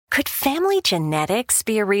Could family genetics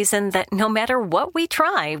be a reason that no matter what we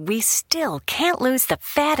try, we still can't lose the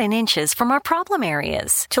fat and inches from our problem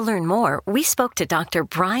areas? To learn more, we spoke to Dr.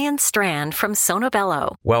 Brian Strand from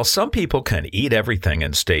Sonobello. While some people can eat everything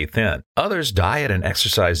and stay thin, others diet and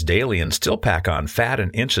exercise daily and still pack on fat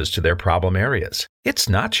and inches to their problem areas. It's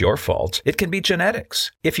not your fault. It can be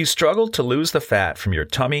genetics. If you struggle to lose the fat from your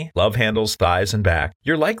tummy, love handles, thighs, and back,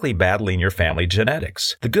 you're likely battling your family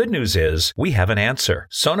genetics. The good news is we have an answer.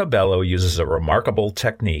 Sonobello uses a remarkable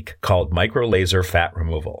technique called microlaser fat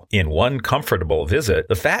removal. In one comfortable visit,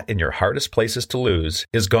 the fat in your hardest places to lose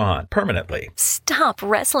is gone permanently. Stop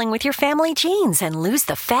wrestling with your family genes and lose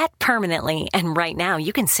the fat permanently. And right now,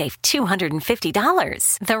 you can save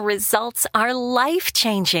 $250. The results are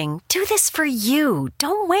life-changing. Do this for you.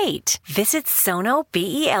 Don't wait. Visit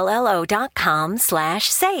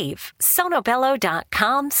sonobello.com/save.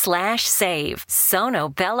 sonobello.com/save.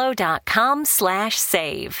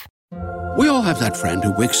 sonobello.com/save. We all have that friend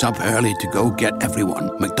who wakes up early to go get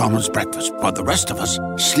everyone McDonald's breakfast, while the rest of us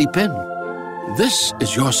sleep in. This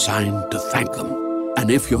is your sign to thank them.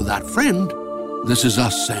 And if you're that friend, this is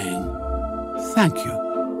us saying thank you.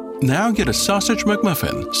 Now get a sausage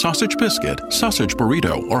McMuffin, sausage biscuit, sausage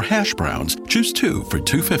burrito, or hash browns. Choose 2 for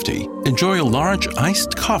 $2.50. Enjoy a large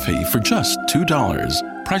iced coffee for just $2.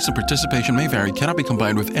 Price and participation may vary. Cannot be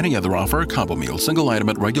combined with any other offer or combo meal. Single item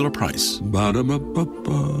at regular price.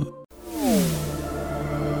 Ba-da-ba-ba-ba.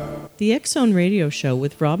 The X Zone Radio Show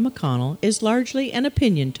with Rob McConnell is largely an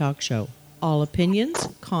opinion talk show. All opinions,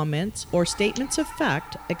 comments, or statements of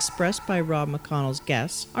fact expressed by Rob McConnell's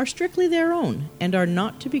guests are strictly their own and are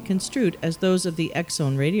not to be construed as those of the X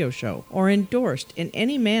Zone Radio Show or endorsed in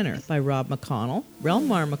any manner by Rob McConnell,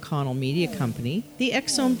 Relmar McConnell Media Company, the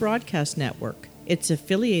X Zone Broadcast Network, its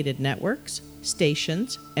affiliated networks,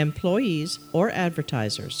 stations, employees, or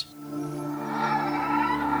advertisers.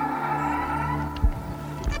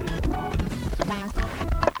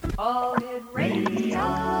 All Hit Radio.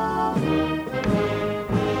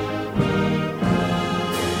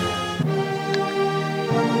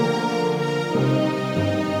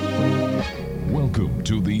 Welcome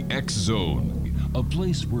to the X Zone, a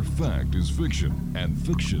place where fact is fiction and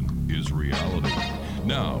fiction is reality.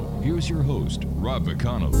 Now, here's your host, Rob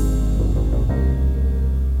McConnell.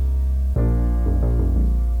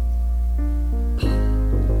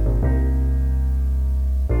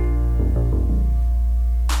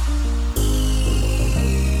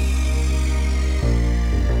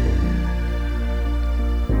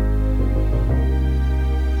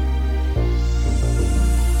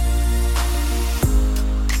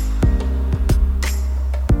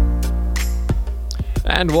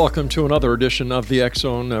 And welcome to another edition of the X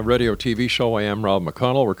Zone Radio TV show. I am Rob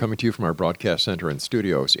McConnell. We're coming to you from our broadcast center and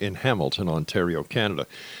studios in Hamilton, Ontario, Canada.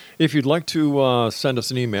 If you'd like to send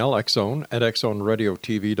us an email,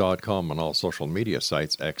 xzone@xzoneradiotv.com, on all social media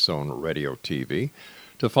sites, Xzone Radio TV.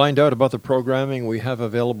 To find out about the programming we have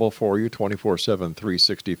available for you 24/7,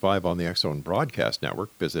 365 on the X Zone Broadcast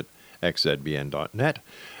Network, visit xzbn.net.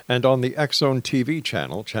 And on the X Zone TV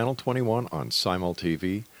channel, Channel 21 on Simul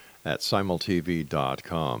TV, at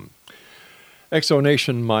simultv.com.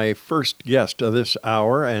 Exonation, my first guest this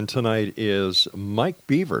hour, and tonight is Mike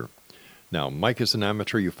Beaver. Now, Mike is an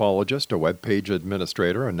amateur ufologist, a web page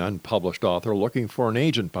administrator, an unpublished author, looking for an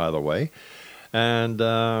agent, by the way, and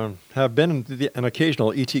have been an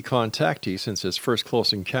occasional ET contactee since his first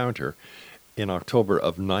close encounter in October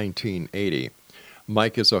of 1980.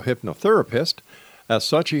 Mike is a hypnotherapist. As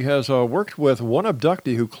such, he has worked with one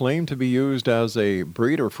abductee who claimed to be used as a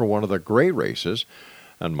breeder for one of the gray races,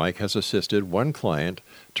 and Mike has assisted one client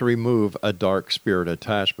to remove a dark spirit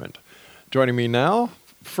attachment. Joining me now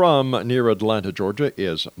from near Atlanta, Georgia,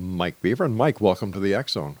 is Mike Beaver. And Mike, welcome to the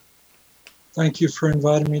X Zone. Thank you for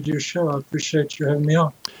inviting me to your show. I appreciate you having me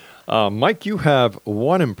on. Mike, you have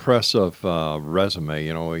one impressive resume.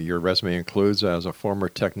 You know, your resume includes, as a former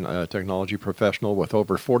technology professional with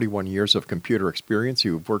over 41 years of computer experience,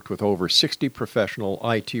 you've worked with over 60 professional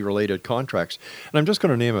IT-related contracts. And I'm just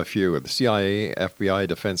going to name a few: the CIA, FBI,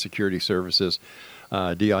 Defense Security Services,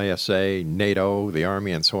 DISA, NATO, the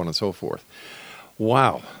Army, and so on and so forth.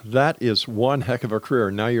 Wow, that is one heck of a career.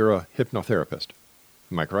 Now you're a hypnotherapist.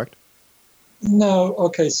 Am I correct? No,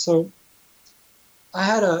 okay, so I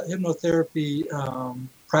had a hypnotherapy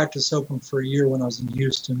practice open for a year when I was in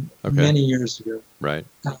Houston many years ago. Right.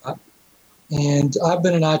 And I've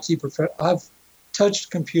been an IT professional. I've touched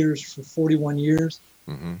computers for 41 years,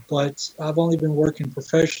 but I've only been working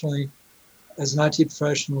professionally as an IT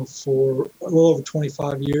professional for a little over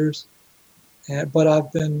 25 years. But I've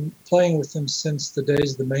been playing with them since the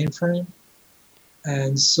days of the mainframe.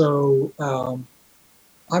 And so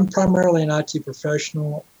I'm primarily an IT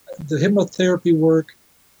professional. The hypnotherapy work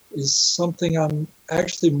is something I'm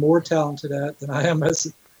actually more talented at than I am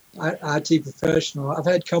as an IT professional. I've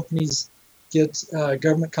had companies get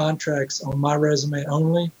government contracts on my resume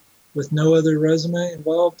only, with no other resume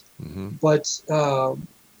involved. But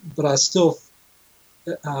I still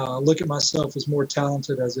look at myself as more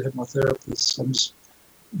talented as a hypnotherapist. I'm just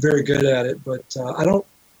very good at it. But I don't.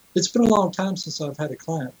 It's been a long time since I've had a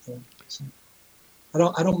client, though. So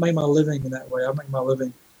I don't make my living in that way. I make my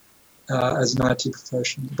living as an IT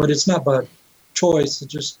professional, but it's not by choice. It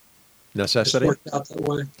just necessity. Worked out that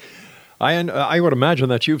way. I would imagine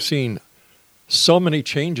that you've seen so many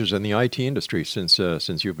changes in the IT industry since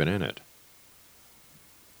you've been in it.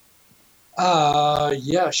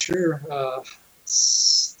 Yeah, sure.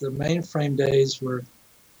 The mainframe days were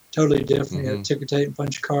totally different. You had ticker tape and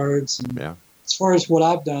punch cards. And as far as what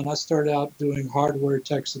I've done, I started out doing hardware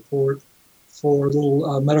tech support for a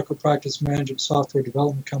little medical practice management software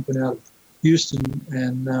development company out of Houston,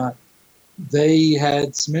 and they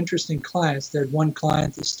had some interesting clients. They had one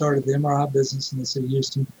client that started the MRI business in the city of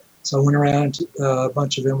Houston, so I went around to a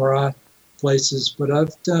bunch of MRI places. But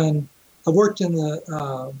I've worked in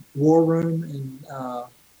the war room in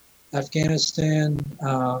Afghanistan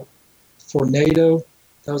for NATO.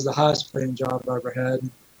 That was the highest paying job I ever had.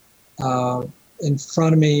 In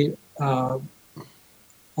front of me, up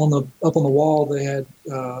on the wall, they had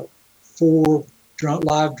 4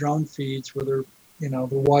 live drone feeds where they're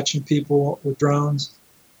watching people with drones,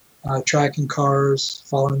 tracking cars,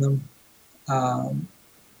 following them,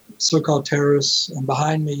 so-called terrorists. And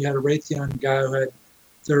behind me, you had a Raytheon guy who had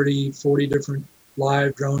 30, 40 different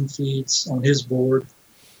live drone feeds on his board.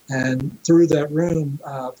 And through that room,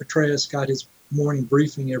 Petraeus got his morning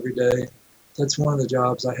briefing every day. That's one of the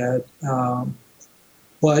jobs I had.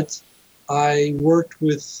 But I worked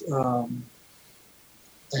with a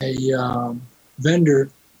vendor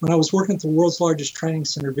when I was working at the world's largest training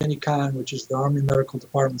center of any kind, which is the Army Medical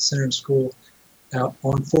Department Center and School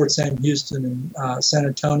on Fort Sam Houston in San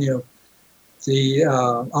Antonio.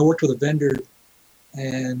 I worked with a vendor,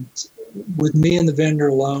 and with me and the vendor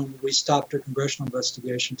alone, we stopped a congressional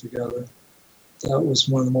investigation together. That was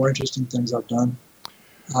one of the more interesting things I've done.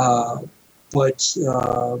 But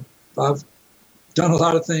I've done a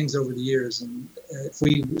lot of things over the years, and if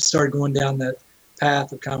we start going down that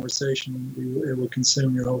path of conversation, it will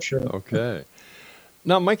consume your whole show. Okay.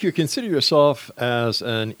 Now, Mike, you consider yourself as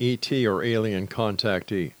an ET or alien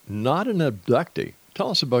contactee, not an abductee. Tell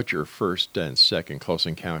us about your first and second close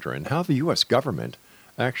encounter and how the U.S. government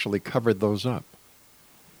actually covered those up.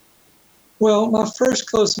 Well, my first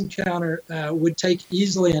close encounter would take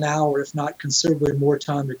easily an hour, if not considerably more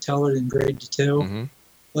time, to tell it in great detail.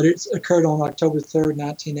 But it occurred on October 3rd,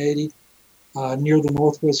 1980, near the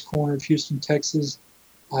northwest corner of Houston, Texas.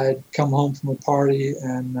 I had come home from a party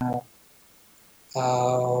and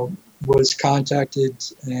was contacted,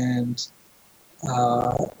 and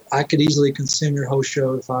I could easily consume your whole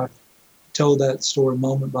show if I told that story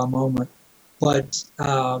moment by moment. But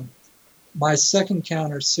my second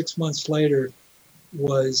encounter 6 months later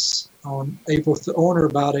was on or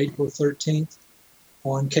about April 13th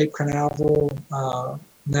on Cape Canaveral,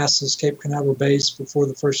 NASA's Cape Canaveral base before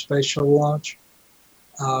the first space shuttle launch.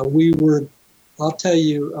 I'll tell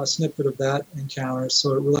you a snippet of that encounter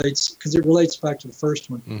so it relates back to the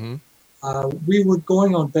first one. We were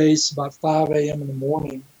going on base about 5 a.m. in the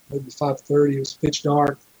morning, maybe 5:30. It was pitch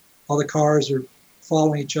dark. All the cars are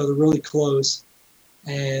following each other really close.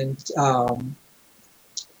 And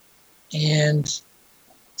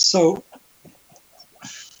so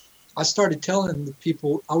I started telling the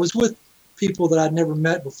people, I was with people that I'd never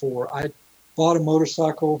met before. I bought a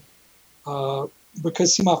motorcycle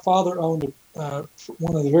because, see, my father owned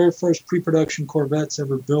one of the very first pre-production Corvettes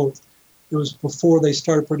ever built. It was before they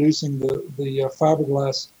started producing the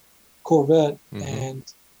fiberglass Corvette, and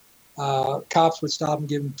cops would stop and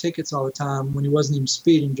give him tickets all the time when he wasn't even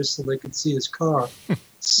speeding, just so they could see his car.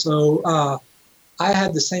 So I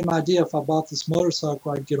had the same idea. If I bought this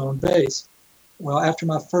motorcycle, I'd get on base. Well, after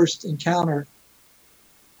my first encounter,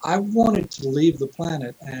 I wanted to leave the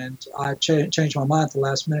planet, and I changed my mind at the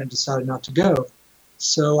last minute and decided not to go.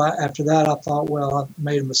 So after that, I thought, well, I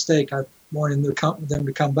made a mistake. I wanted them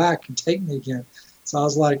to come back and take me again. So I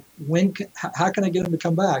was like, how can I get them to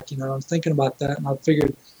come back? I'm thinking about that, and I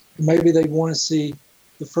figured maybe they want to see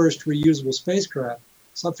the first reusable spacecraft.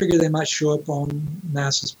 So I figured they might show up on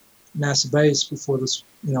NASA base before this,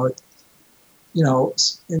 and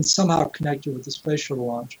somehow connected with the space shuttle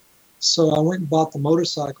launch. So I went and bought the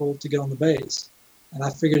motorcycle to get on the base, and I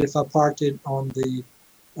figured if I parked it on the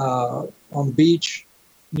beach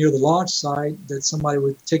near the launch site that somebody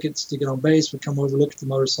with tickets to get on base would come over, look at the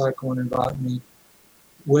motorcycle, and invite me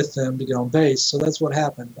with them to get on base. So that's what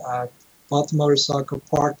happened. I bought the motorcycle,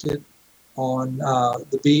 parked it on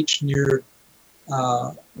the beach near,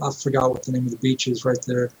 I forgot what the name of the beach is right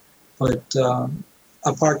there, but I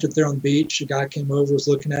parked it there on the beach. A guy came over, was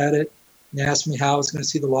looking at it, and he asked me how I was going to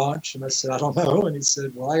see the launch, and I said, I don't know. And he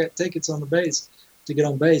said, well, I got tickets on the base to get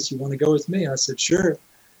on base. You want to go with me? I said, sure.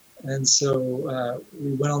 And so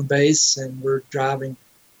we went on base, and we're driving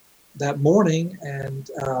that morning, and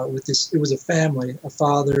with this, it was a family, a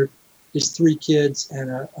father, his 3 kids, and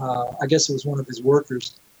I guess it was one of his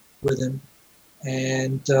workers with him.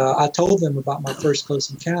 And I told them about my first close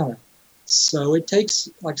encounter. So it takes,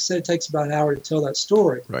 like I said, it takes about an hour to tell that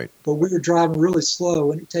story. Right. But we were driving really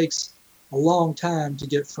slow, and it takes a long time to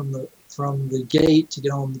get from the gate to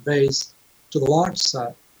get on the base to the launch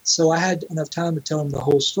site. So I had enough time to tell them the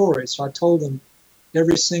whole story. So I told them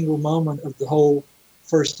every single moment of the whole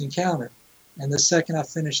first encounter. And the second I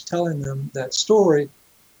finished telling them that story,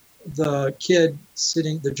 the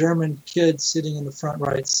German kid sitting in the front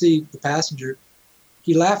right seat, the passenger,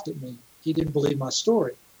 he laughed at me. He didn't believe my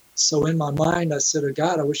story. So in my mind, I said, oh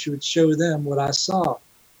God, I wish you would show them what I saw.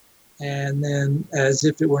 And then, as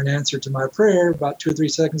if it were an answer to my prayer, about 2 or 3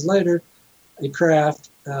 seconds later, a craft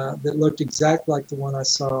that looked exactly like the one I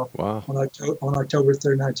saw on October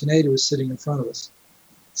 3rd, 1980 was sitting in front of us.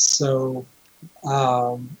 So,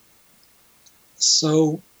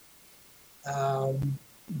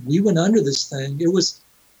 we went under this thing. It was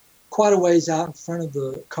quite a ways out in front of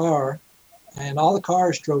the car, and all the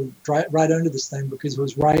cars drove right under this thing because it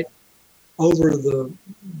was right over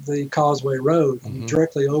the Causeway Road,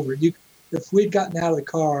 directly over it. If we'd gotten out of the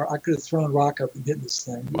car, I could have thrown a rock up and hit this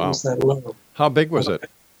thing. Wow. It was that low. How big was it?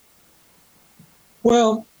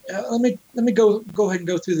 Well, let me go ahead and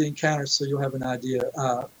go through the encounter so you'll have an idea.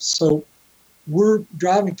 So we're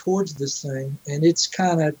driving towards this thing, and it's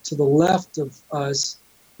kind of to the left of us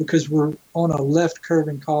because we're on a left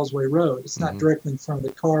curving Causeway Road. It's not directly in front of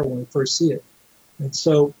the car when we first see it. And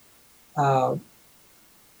so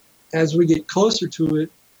as we get closer to it,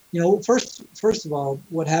 first of all,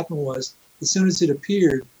 what happened was, as soon as it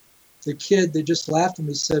appeared, the kid that just laughed at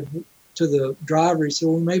me said to the driver, he said,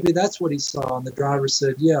 well, maybe that's what he saw. And the driver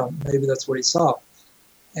said, yeah, maybe that's what he saw.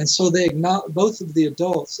 And so both of the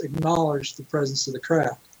adults acknowledged the presence of the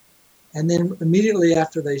craft. And then immediately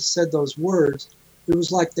after they said those words, it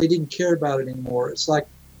was like they didn't care about it anymore. It's like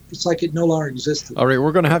it no longer existed. All right,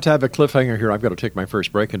 we're going to have a cliffhanger here. I've got to take my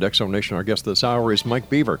first break. And X-Zone Nation, our guest this hour is Mike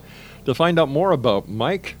Beaver. To find out more about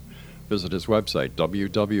Mike, visit his website,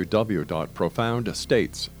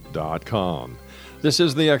 www.profoundestates.com. This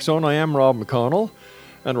is the X-Zone. I am Rob McConnell,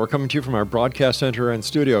 and we're coming to you from our broadcast center and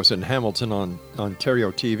studios in Hamilton on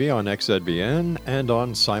Ontario TV, on XZBN, and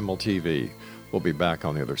on Simul TV. We'll be back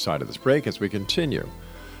on the other side of this break as we continue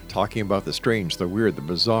talking about the strange, the weird, the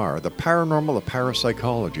bizarre, the paranormal, the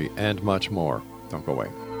parapsychology, and much more. Don't go away.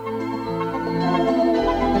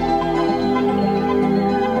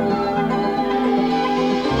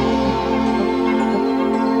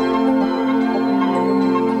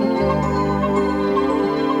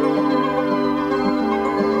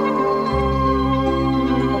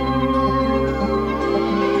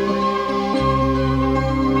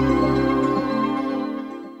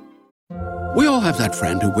 We all have that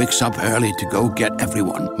friend who wakes up early to go get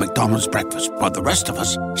everyone McDonald's breakfast, while the rest of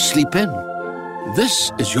us sleep in.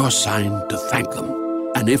 This is your sign to thank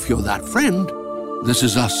them. And if you're that friend, this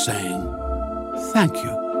is us saying thank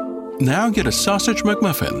you. Now get a sausage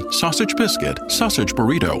McMuffin, sausage biscuit, sausage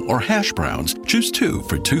burrito, or hash browns. Choose 2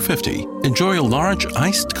 for $2.50. Enjoy a large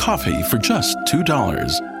iced coffee for just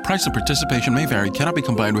 $2. Price and participation may vary. Cannot be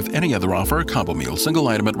combined with any other offer or combo meal. Single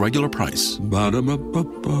item at regular price.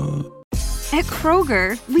 Ba-da-ba-ba-ba. At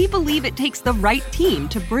Kroger, we believe it takes the right team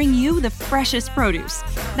to bring you the freshest produce.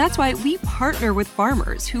 That's why we partner with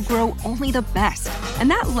farmers who grow only the best.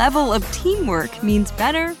 And that level of teamwork means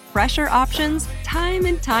better, fresher options time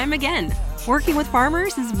and time again. Working with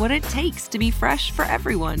farmers is what it takes to be fresh for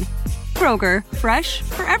everyone. Kroger, fresh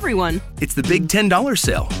for everyone. It's the big $10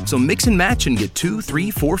 sale, so mix and match and get 2,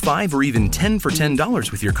 3, 4, 5, or even 10 for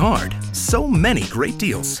 $10 with your card. So many great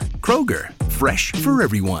deals. Kroger, fresh for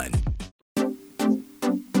everyone.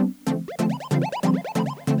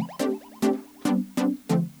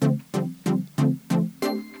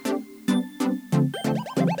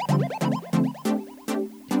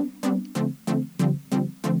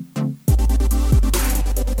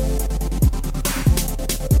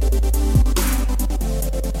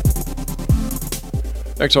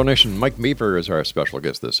 Exonation, Mike Beaver is our special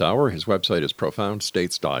guest this hour. His website is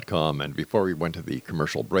profoundstates.com. And before we went to the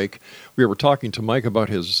commercial break, we were talking to Mike about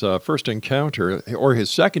his first encounter, or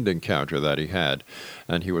his second encounter that he had.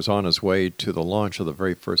 And he was on his way to the launch of the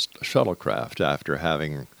very first shuttlecraft after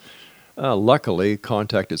having, luckily,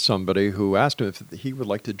 contacted somebody who asked him if he would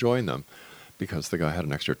like to join them. Because the guy had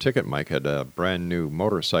an extra ticket. Mike had a brand new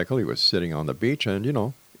motorcycle. He was sitting on the beach,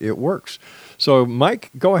 and, it works. So,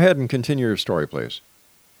 Mike, go ahead and continue your story, please.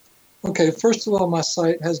 Okay, first of all, my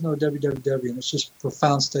site has no www, and it's just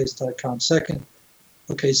profoundstates.com. Second,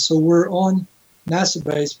 okay, so we're on NASA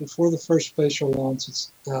base before the first spatial launch.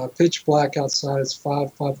 It's pitch black outside. It's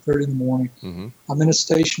 5:30 in the morning. Mm-hmm. I'm in a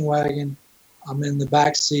station wagon. I'm in the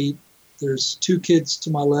back seat. There's two kids to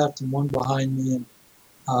my left and one behind me, and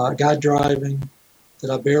a guy driving that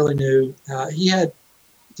I barely knew. He had,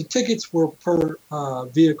 the tickets were per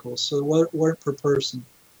vehicle, so they weren't per person.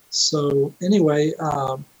 So anyway,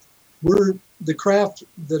 we're the craft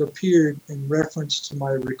that appeared in reference to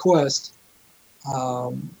my request.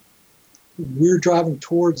 We're driving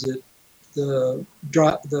towards it. The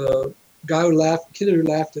guy who laughed, kid who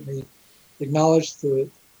laughed at me, acknowledged the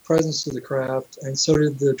presence of the craft, and so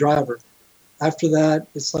did the driver. After that,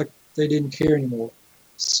 it's like they didn't care anymore.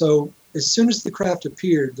 So as soon as the craft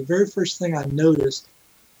appeared, the very first thing I noticed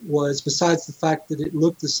was, besides the fact that it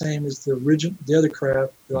looked the same as the other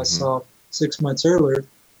craft that I saw 6 months earlier,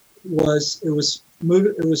 was it was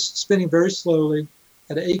spinning very slowly,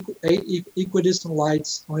 had eight equidistant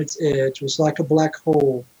lights on its edge. It was like a black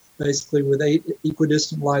hole, basically, with 8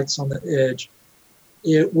 equidistant lights on the edge.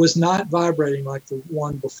 It was not vibrating like the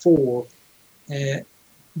one before,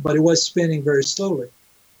 but it was spinning very slowly.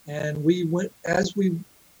 And we went after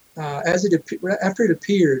it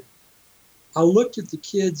appeared. I looked at the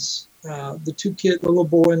kids, the two kids, the little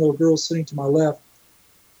boy and little girl sitting to my left,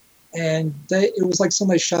 and it was like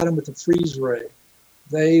somebody shot them with a freeze ray.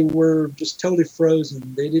 They were just totally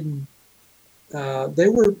frozen. They didn't. They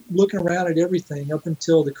were looking around at everything up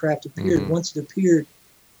until the craft appeared. Mm-hmm. Once it appeared,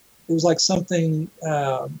 it was like something,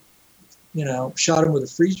 shot them with a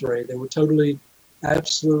freeze ray. They were totally,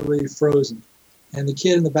 absolutely frozen. And the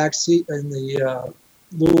kid in the back seat, in the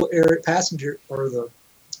little area passenger, or the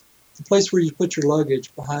place where you put your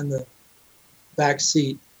luggage behind the back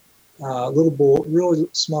seat, little boy, really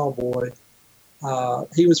small boy,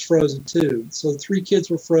 he was frozen too. So the 3 kids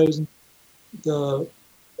were frozen. The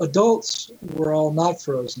adults were all not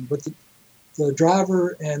frozen, but the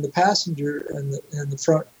driver and the passenger in the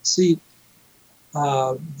front seat,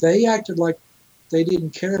 they acted like they didn't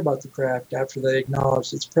care about the craft after they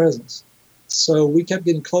acknowledged its presence. So we kept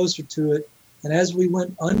getting closer to it, and as we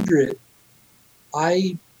went under it,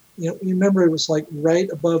 you remember it was like right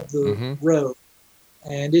above the road,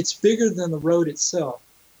 and it's bigger than the road itself,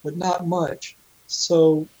 but not much.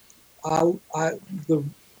 So the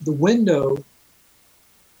window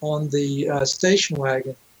on the station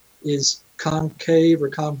wagon is concave or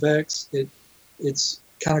convex. It's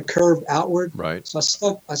kind of curved outward. Right. So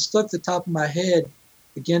I stuck the top of my head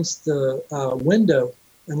against the window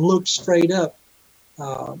and looked straight up,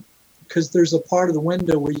 because there's a part of the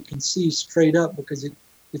window where you can see straight up because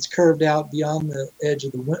it's curved out beyond the edge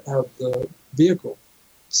of the vehicle.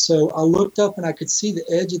 So I looked up and I could see the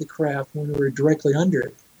edge of the craft when we were directly under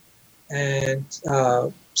it. And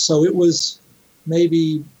so it was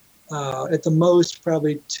maybe at the most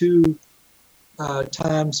probably 2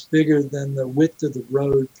 times bigger than the width of the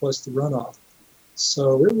road plus the runoff.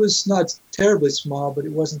 So it was not terribly small, but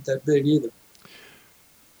it wasn't that big either.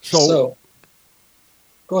 So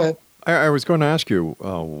go ahead. I was going to ask you,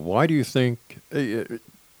 why do you think,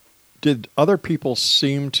 did other people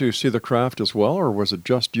seem to see the craft as well, or was it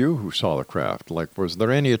just you who saw the craft? Like, was there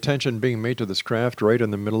any attention being made to this craft right in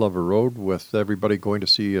the middle of a road with everybody going to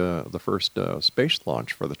see the first space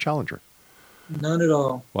launch for the Challenger? None at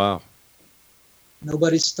all. Wow.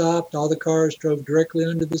 Nobody stopped. All the cars drove directly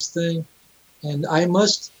under this thing. And I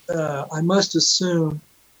must assume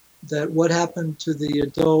that what happened to the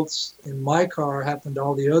adults in my car happened to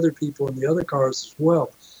all the other people in the other cars as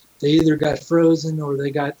well. They either got frozen or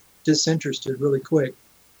they got disinterested really quick.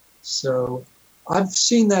 So I've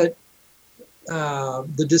seen that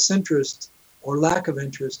the disinterest or lack of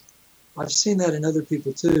interest, I've seen that in other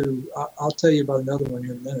people too. I'll tell you about another one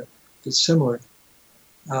here in a minute. It's similar.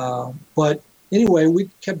 But anyway,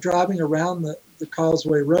 we kept driving around the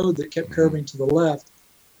Causeway Road that kept curving to the left,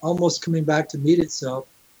 almost coming back to meet itself.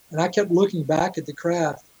 And I kept looking back at the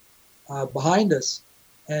craft behind us,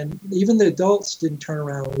 and even the adults didn't turn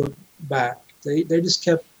around and look back. They just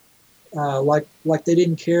kept like they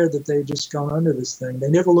didn't care that they had just gone under this thing. They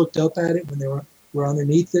never looked up at it when they were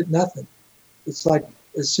underneath it. Nothing. It's like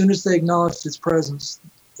as soon as they acknowledged its presence,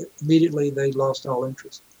 immediately they lost all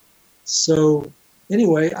interest. So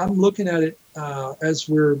anyway, I'm looking at it as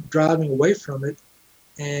we're driving away from it,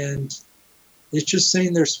 and it's just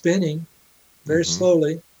sitting there spinning very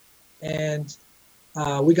slowly. And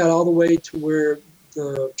we got all the way to where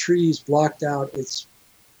the trees blocked out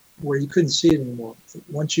where you couldn't see it anymore.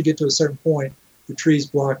 Once you get to a certain point, the trees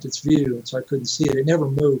blocked its view, and so I couldn't see it. It never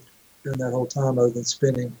moved during that whole time other than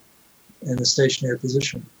spinning in the stationary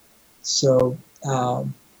position. So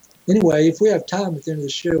anyway, if we have time at the end of the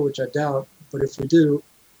show, which I doubt, but if we do,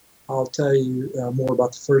 I'll tell you more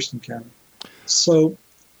about the first encounter. So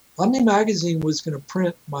Omni Magazine was going to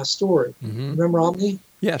print my story. Remember Omni?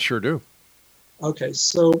 Yeah, sure do. Okay,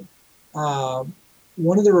 so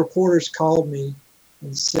one of the reporters called me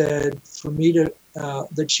and said for me to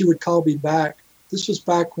that she would call me back. This was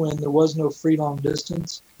back when there was no free long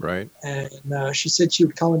distance. Right. And she said she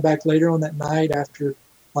would call me back later on that night after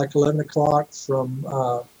like 11 o'clock from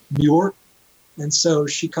New York. And so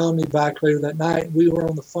she called me back later that night. We were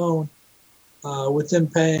on the phone with them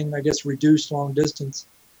paying, I guess, reduced long distance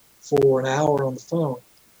for an hour on the phone.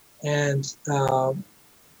 And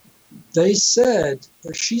they said,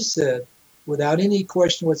 or she said, without any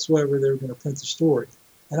question whatsoever, they were going to print the story.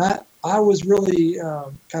 And I was really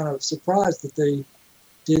kind of surprised that they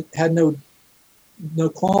had no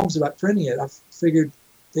qualms about printing it. I figured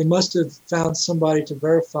they must have found somebody to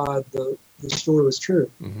verify the story was true.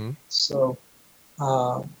 So,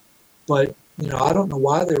 but, you know, I don't know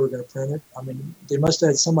why they were going to print it. I mean, they must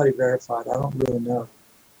have had somebody verified. I don't really know.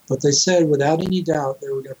 But they said without any doubt they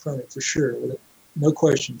were going to print it for sure, no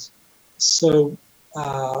questions. So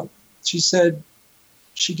she said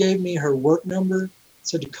she gave me her work number,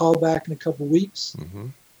 said to call back in a couple of weeks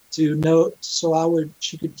to know, so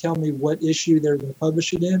she could tell me what issue they were going to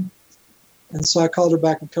publish it in. And so I called her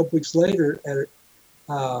back a couple weeks later.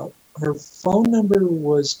 Her phone number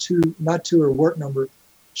was not to her work number.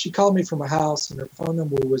 She called me from a house, and her phone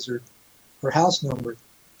number was her house number,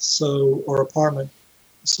 or apartment.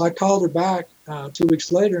 So I called her back 2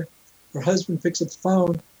 weeks later. Her husband picks up the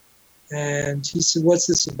phone, and he said, "What's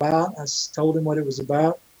this about?" I told him what it was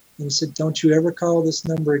about, and he said, "Don't you ever call this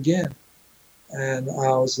number again." And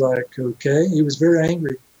I was like, "Okay." He was very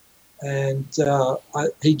angry, and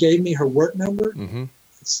he gave me her work number. He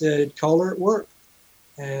said, "Call her at work."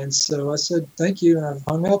 And so I said, "Thank you," and I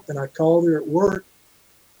hung up, and I called her at work.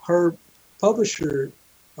 Her publisher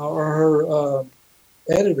or her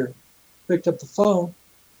editor picked up the phone,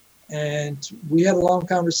 and we had a long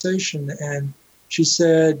conversation, and she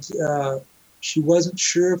said she wasn't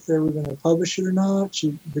sure if they were going to publish it or not.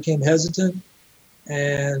 She became hesitant,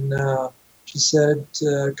 and she said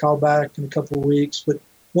call back in a couple of weeks. But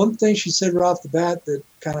one thing she said right off the bat that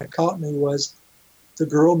kind of caught me was the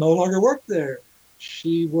girl no longer worked there.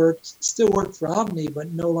 She still worked for Omni,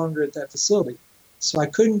 but no longer at that facility. So I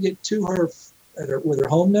couldn't get to her with her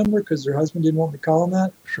home number because her husband didn't want me calling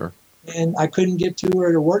that. Sure. And I couldn't get to her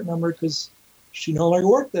at her work number because she no longer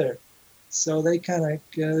worked there. So they kind of,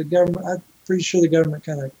 the government, I'm pretty sure the government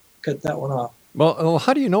kind of cut that one off. Well,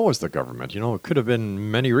 how do you know it was the government? You know, it could have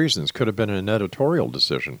been many reasons. Could have been an editorial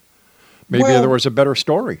decision. Maybe there was a better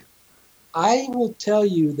story. I will tell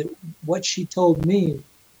you that what she told me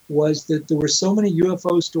was that there were so many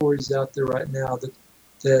UFO stories out there right now that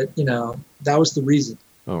you know, that was the reason.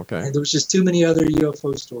 Okay. And there was just too many other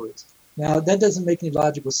UFO stories. Now, that doesn't make any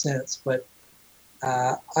logical sense, but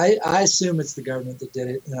I assume it's the government that did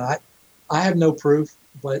it. You know, I have no proof,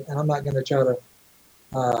 and I'm not going to try to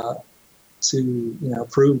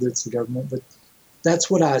prove that it's the government, but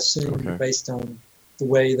that's what I assume based on the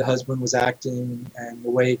way the husband was acting and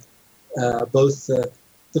the way both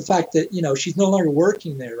the fact that, you know, she's no longer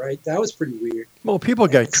working there, right? That was pretty weird. Well, people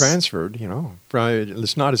get transferred, you know.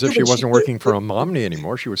 It's not as if she wasn't working for Omni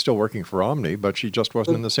anymore. She was still working for Omni, but she just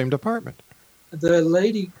wasn't in the same department. The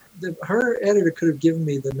lady, her editor could have given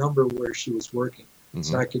me the number where she was working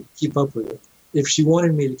so I could keep up with it, if she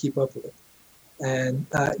wanted me to keep up with it. And,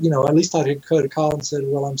 you know, at least I could have called and said,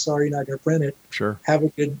 well, I'm sorry you're not going to print it. Sure. Have a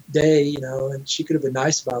good day, you know, and she could have been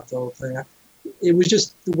nice about the whole thing. It was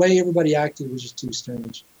just the way everybody acted was just too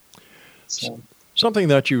strange. So. Something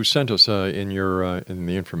that you sent us in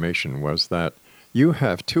the information was that you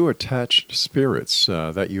have two attached spirits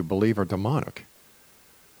that you believe are demonic.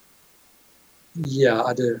 Yeah,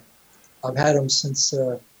 I do. I've had them since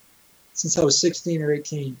I was 16 or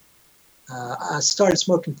 18. I started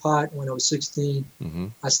smoking pot when I was 16.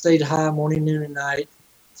 I stayed high morning, noon, and night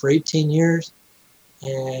for 18 years,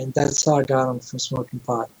 and that's how I got them from smoking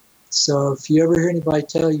pot. So if you ever hear anybody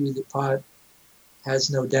tell you that pot has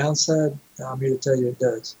no downside, I'm here to tell you it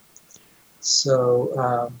does.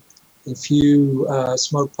 So if you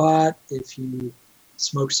smoke pot, if you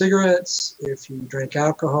smoke cigarettes, if you drink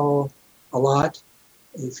alcohol a lot,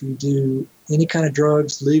 if you do any kind of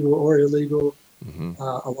drugs, legal or illegal,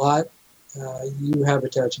 a lot, you have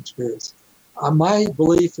attaching spirits. My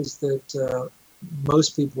belief is that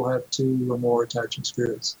most people have 2 or more attaching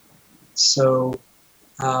spirits. So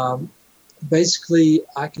basically,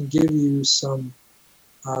 I can give you some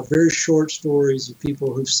very short stories of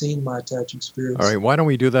people who've seen my attaching spirits. All right, why don't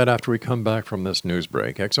we do that after we come back from this news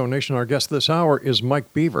break? Exo Nation, our guest this hour is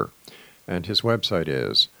Mike Beaver, and his website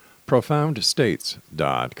is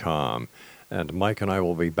profoundstates.com. And Mike and I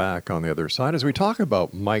will be back on the other side as we talk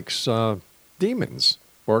about Mike's demons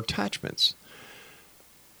or attachments.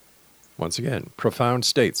 Once again,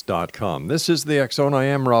 profoundstates.com. This is the X Zone. I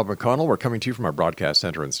am Rob McConnell. We're coming to you from our broadcast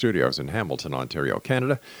center and studios in Hamilton, Ontario,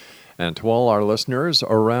 Canada. And to all our listeners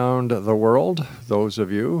around the world, those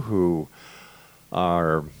of you who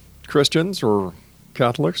are Christians or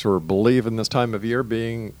Catholics or believe in this time of year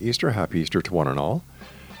being Easter, happy Easter to one and all.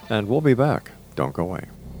 And we'll be back. Don't go away.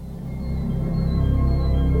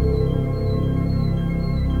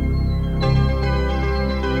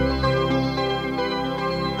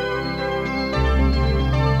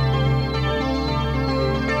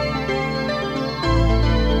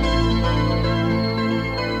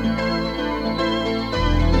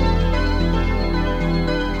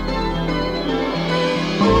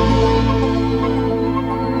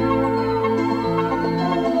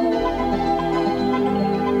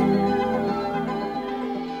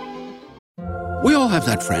 We all have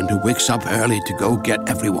that friend who wakes up early to go get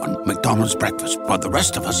everyone McDonald's breakfast, while the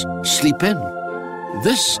rest of us sleep in.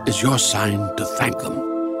 This is your sign to thank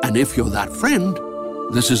them. And if you're that friend,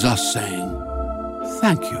 this is us saying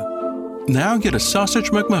thank you. Now get a sausage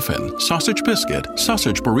McMuffin, sausage biscuit,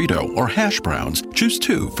 sausage burrito, or hash browns. Choose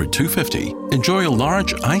 2 for $2.50. Enjoy a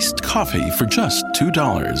large iced coffee for just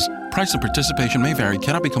 $2. Price and participation may vary.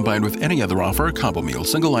 Cannot be combined with any other offer or combo meal.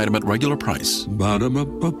 Single item at regular price.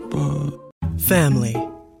 Ba-da-ba-ba-ba. Family.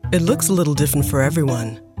 It looks a little different for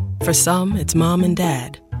everyone. For some, it's mom and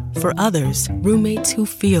dad. For others, roommates who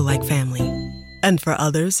feel like family. And for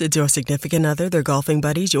others, it's your significant other, their golfing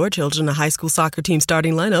buddies, your children, a high school soccer team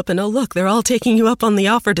starting lineup, and oh look, they're all taking you up on the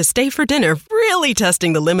offer to stay for dinner, really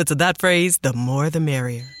testing the limits of that phrase, the more the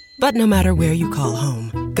merrier. But no matter where you call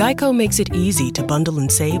home, Geico makes it easy to bundle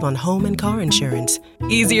and save on home and car insurance.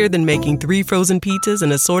 Easier than making 3 frozen pizzas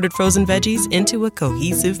and assorted frozen veggies into a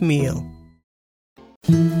cohesive meal.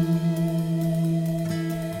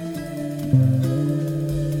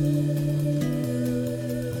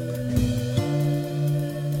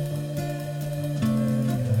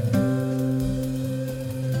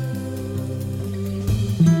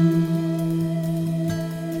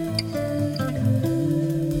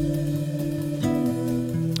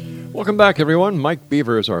 Welcome back, everyone. Mike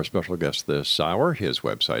Beaver is our special guest this hour. His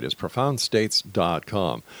website is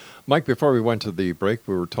profoundstates.com. Mike, before we went to the break,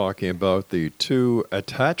 we were talking about the 2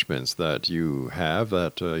 attachments that you have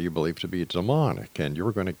that you believe to be demonic, and you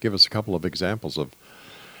were going to give us a couple of examples of,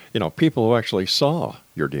 people who actually saw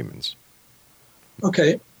your demons.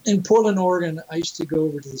 Okay. In Portland, Oregon, I used to go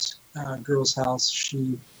over to this girl's house.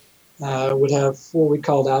 She would have what we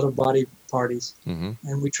called out-of-body parties, and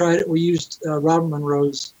we used Robert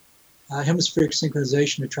Monroe's hemispheric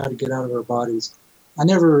synchronization to try to get out of our bodies. I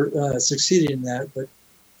never succeeded in that, but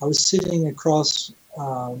I was sitting across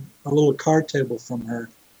a little card table from her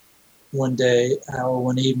one day or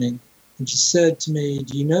one evening, and she said to me,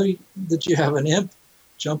 "Do you know that you have an imp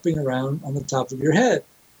jumping around on the top of your head?"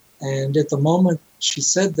 And at the moment she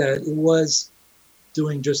said that, it was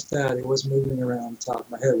doing just that. It was moving around on top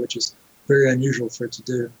of my head, which is very unusual for it to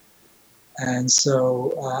do. And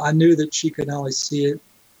so I knew that she could not only see it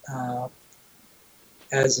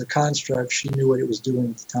as a construct, she knew what it was doing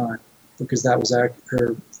at the time, because that was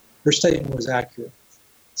her statement was accurate.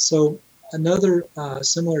 So another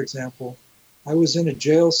similar example, I was in a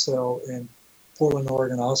jail cell in Portland,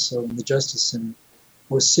 Oregon, also in the Justice Center.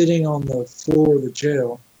 I was sitting on the floor of the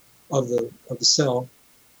jail, of the cell,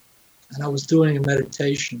 and I was doing a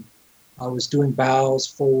meditation. I was doing bows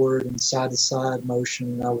forward and side-to-side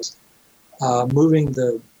motion, and I was moving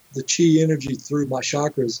the chi energy through my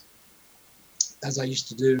chakras, as I used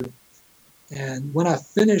to do. And when I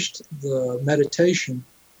finished the meditation,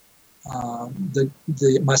 my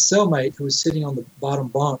cellmate, who was sitting on the bottom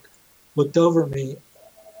bunk, looked over at me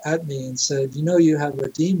and said, "You know, you have a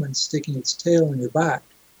demon sticking its tail in your back."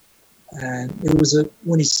 And it was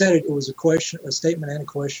when he said it, it was a statement and a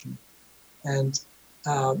question. And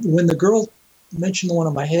when the girl mentioned the one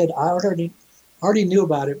on my head, I already knew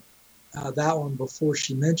about it, that one, before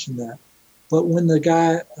she mentioned that. But when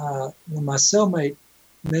when my cellmate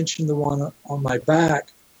mentioned the one on my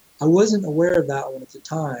back, I wasn't aware of that one at the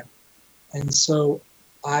time. And so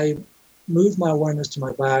I moved my awareness to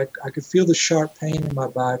my back. I could feel the sharp pain in my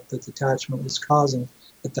back that the attachment was causing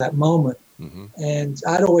at that moment. Mm-hmm. And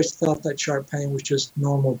I'd always thought that sharp pain was just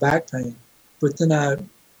normal back pain. But then I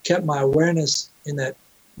kept my awareness in that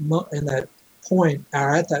point,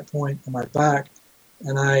 or at that point in my back,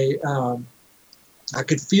 and I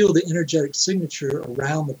could feel the energetic signature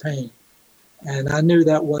around the pain. And I knew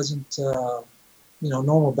that wasn't,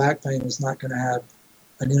 normal back pain is not going to have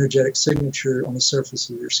an energetic signature on the surface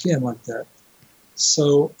of your skin like that.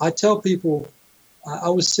 So I tell people, I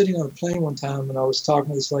was sitting on a plane one time and I was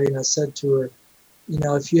talking to this lady and I said to her,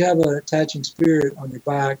 if you have an attaching spirit on your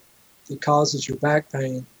back that causes your back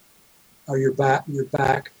pain or your back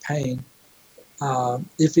pain,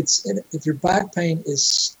 if your back pain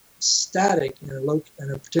is static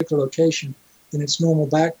in a particular location, then it's normal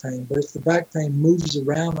back pain. But if the back pain moves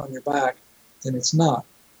around on your back, then it's not.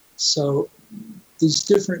 So these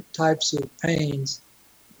different types of pains,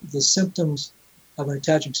 the symptoms of an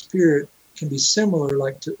attaching spirit can be similar,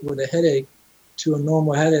 with a headache to a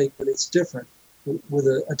normal headache, but it's different. With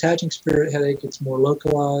an attaching spirit headache, it's more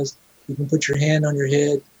localized. You can put your hand on your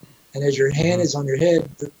head, and as your hand is on your head,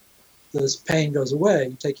 the pain goes away.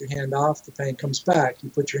 You take your hand off, the pain comes back. You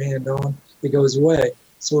put your hand on, it goes away.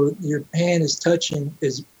 So your hand is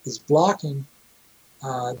blocking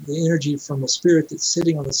the energy from a spirit that's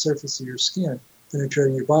sitting on the surface of your skin,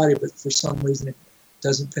 penetrating your body, but for some reason it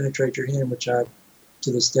doesn't penetrate your hand, which I,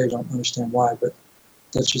 to this day, don't understand why, but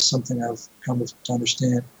that's just something I've come to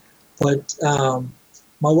understand. But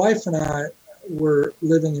my wife and I were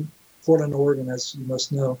living in Portland, Oregon, as you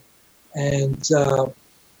must know, and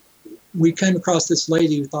we came across this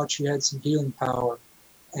lady who thought she had some healing power,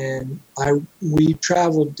 and we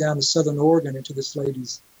traveled down to Southern Oregon into this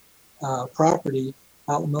lady's property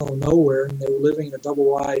out in the middle of nowhere, and they were living in a double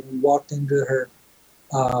wide. We walked into her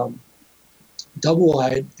double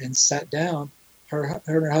wide and sat down. Her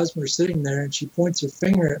and her husband were sitting there, and she points her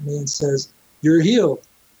finger at me and says, "You're healed."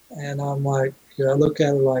 And I'm like, I look at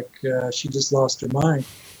her like she just lost her mind.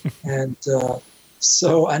 And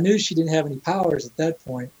so I knew she didn't have any powers at that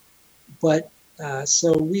point. But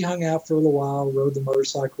so we hung out for a little while, rode the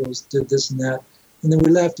motorcycles, did this and that. And then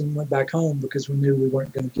we left and went back home because we knew we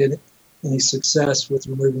weren't going to get any success with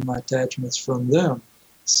removing my attachments from them.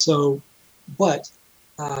 So, but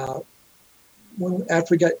after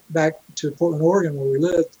we got back to Portland, Oregon, where we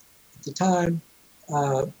lived at the time,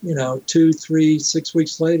 2, 3, 6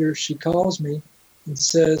 weeks later, she calls me and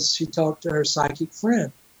says she talked to her psychic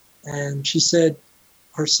friend. And she said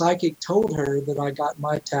her psychic told her that I got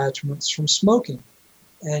my attachments from smoking.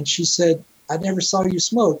 And she said, "I never saw you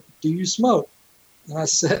smoke. Do you smoke?" And I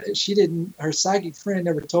said, she didn't, her psychic friend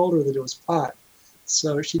never told her that it was pot.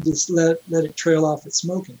 So she just let it trail off at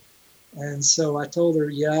smoking. And so I told her,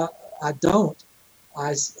 yeah, I don't.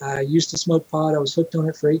 I used to smoke pot. I was hooked on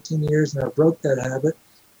it for 18 years, and I broke that habit.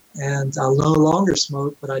 And I no longer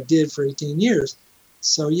smoke, but I did for 18 years.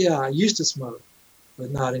 So, yeah, I used to smoke,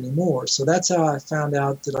 but not anymore. So that's how I found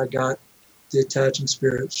out that I got the attaching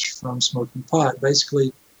spirits from smoking pot.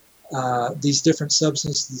 Basically, these different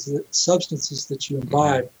substances that you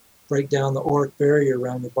imbibe break down the auric barrier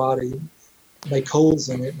around the body, make holes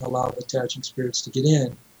in it, and allow the attaching spirits to get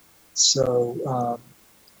in. So,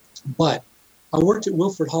 but I worked at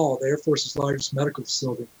Wilford Hall, the Air Force's largest medical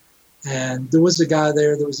facility, and there was a guy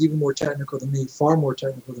there that was even more technical than me, far more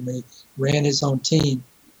technical than me, ran his own team.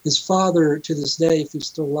 His father, to this day, if he's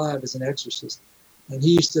still alive, is an exorcist, and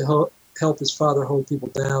he used to help his father hold people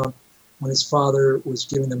down when his father was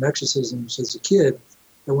giving them exorcisms as a kid,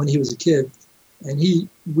 or when he was a kid. And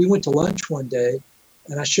we went to lunch one day,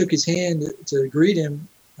 and I shook his hand to greet him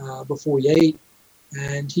before we ate,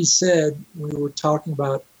 and he said, we were talking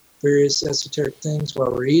about various esoteric things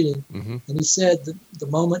while we were eating, and he said that the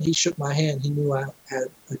moment he shook my hand, he knew I had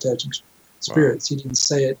attaching spirits. Wow. He didn't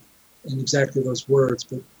say it in exactly those words,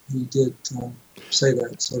 but he did say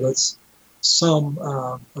that. So that's some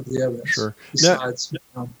of the evidence. Sure. Besides,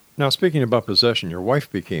 now, speaking about possession, your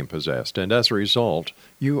wife became possessed, and as a result,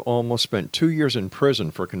 you almost spent 2 years in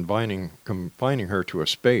prison for confining her to a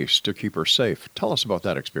space to keep her safe. Tell us about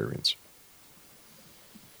that experience.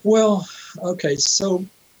 Well, okay, so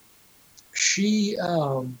she,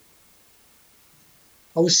 I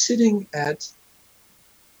was sitting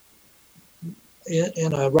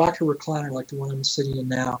in a rocker recliner like the one I'm sitting in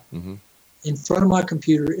now, in front of my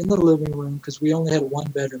computer in the living room, because we only had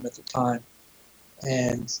one bedroom at the time.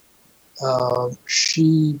 And the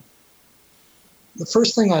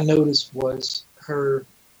first thing I noticed was her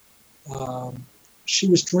she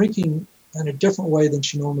was drinking in a different way than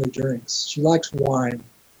she normally drinks. She likes wine.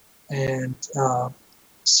 And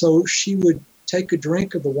so she would take a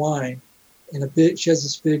drink of the wine she has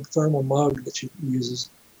this big thermal mug that she uses.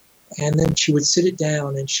 And then she would sit it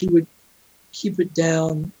down, and she would keep it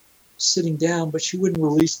down, sitting down, but she wouldn't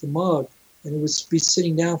release the mug. And it would be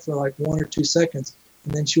sitting down for like 1 or 2 seconds.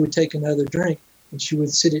 And then she would take another drink, and she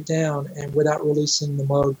would sit it down, and without releasing the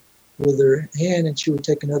mug with her hand, and she would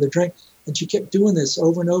take another drink. And she kept doing this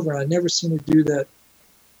over and over. And I'd never seen her do that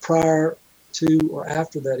prior to or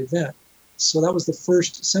after that event. So that was the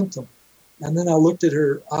first symptom. And then I looked at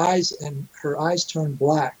her eyes, and her eyes turned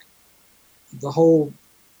black. The whole,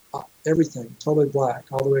 everything, totally black,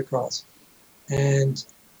 all the way across. And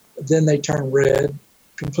then they turned red,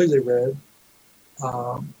 completely red.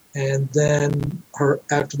 And then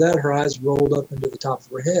after that, her eyes rolled up into the top of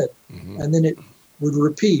her head. Mm-hmm. And then it would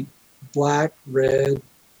repeat, black, red,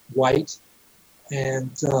 white. And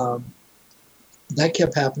that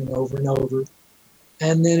kept happening over and over.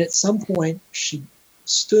 And then at some point, she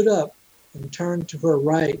stood up and turned to her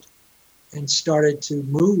right and started to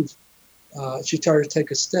move. She started to take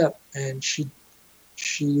a step, and she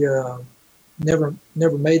never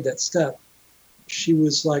made that step. She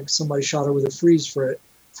was like somebody shot her with a freeze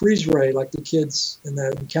ray, like the kids in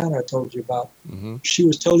that encounter I told you about. Mm-hmm. She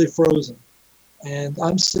was totally frozen. And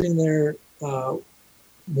I'm sitting there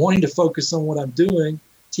wanting to focus on what I'm doing.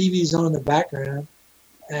 TV's on in the background,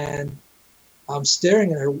 and I'm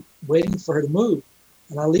staring at her, waiting for her to move.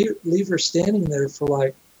 And I leave her standing there for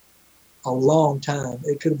like a long time.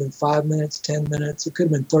 It could have been 5 minutes, 10 minutes. It could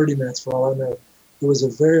have been 30 minutes for all I know. It was a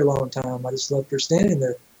very long time. I just left her standing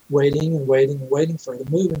there, waiting and waiting and waiting for her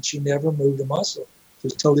to move, and she never moved a muscle. She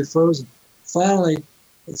was totally frozen. Finally,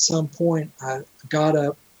 at some point, I got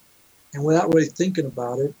up, and without really thinking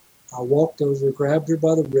about it, I walked over, grabbed her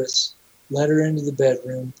by the wrist, led her into the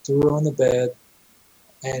bedroom, threw her on the bed,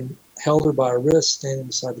 and held her by her wrist, standing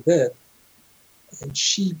beside the bed. And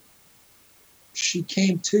she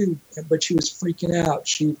came to, but she was freaking out.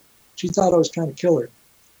 She thought I was trying to kill her.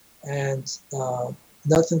 And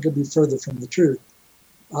nothing could be further from the truth.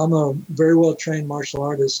 I'm a very well-trained martial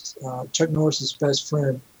artist. Chuck Norris's best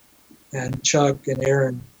friend, and Chuck and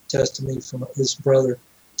Aaron tested me from his brother,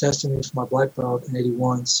 tested me for my black belt in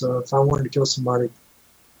 81. So if I wanted to kill somebody,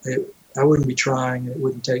 I wouldn't be trying. It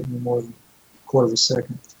wouldn't take me more than a quarter of a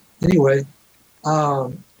second. Anyway,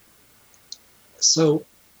 so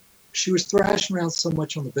she was thrashing around so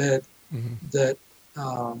much on the bed that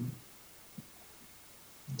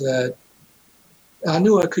I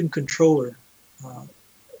knew I couldn't control her,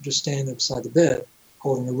 just standing there beside the bed,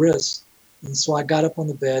 holding her wrist. And so I got up on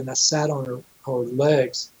the bed and I sat on her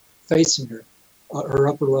legs, facing her, her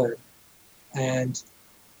upper leg, and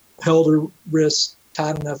held her wrist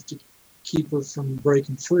tight enough to keep her from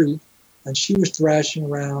breaking free. And she was thrashing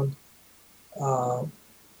around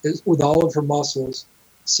with all of her muscles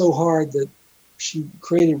so hard that she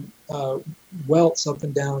created welts up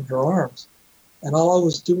and down her arms. And all I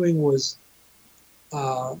was doing was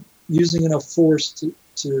using enough force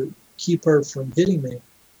to keep her from hitting me.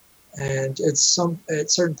 And at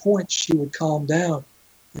certain points, she would calm down.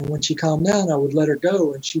 And when she calmed down, I would let her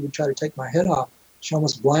go, and she would try to take my head off. She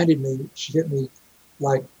almost blinded me. She hit me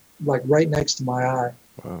like right next to my eye,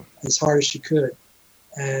 wow, as hard as she could.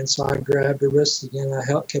 And so I grabbed her wrist again, and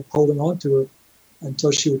I kept holding on to her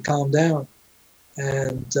until she would calm down.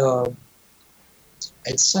 And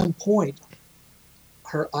at some point,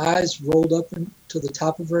 her eyes rolled up to the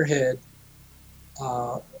top of her head,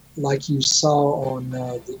 like you saw on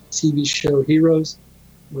the TV show Heroes,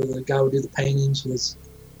 where the guy would do the paintings with his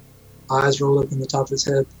eyes rolled up in the top of his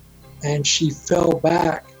head. And she fell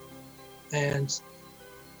back, and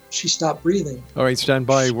she stopped breathing. All right, stand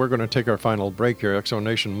by. We're going to take our final break here. X Zone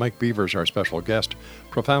Nation, Mike Beaver is our special guest,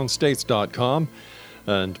 ProfoundStates.com.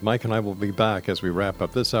 And Mike and I will be back as we wrap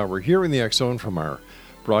up this hour here in the X Zone from our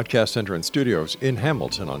broadcast center and studios in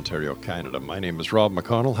Hamilton, Ontario, Canada. My name is Rob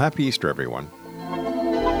McConnell. Happy Easter, everyone.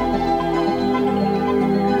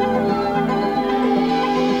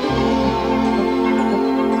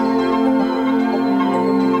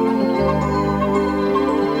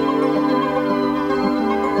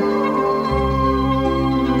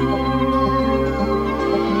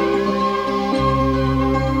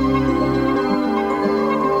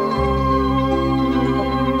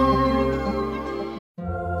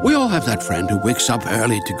 That friend who wakes up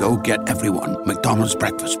early to go get everyone McDonald's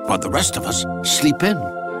breakfast, while the rest of us sleep in.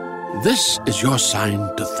 This is your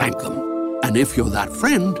sign to thank them. And if you're that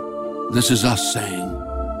friend, this is us saying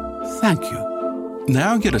thank you.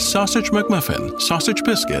 Now get a sausage McMuffin, sausage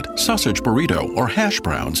biscuit, sausage burrito, or hash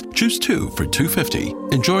browns. Choose 2 for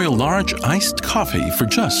 $2.50. Enjoy a large iced coffee for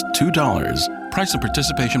just $2. Price and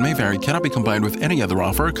participation may vary. Cannot be combined with any other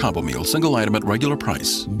offer or combo meal. Single item at regular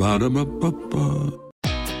price. Ba-da-ba-ba-ba.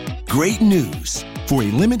 Great news. For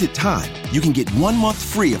a limited time, you can get 1 month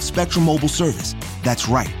free of Spectrum Mobile service. That's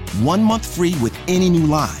right, 1 month free with any new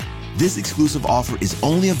line. This exclusive offer is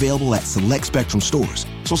only available at select Spectrum stores,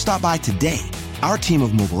 so stop by today. Our team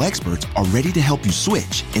of mobile experts are ready to help you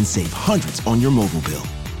switch and save hundreds on your mobile bill.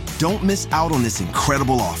 Don't miss out on this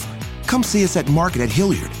incredible offer. Come see us at Market at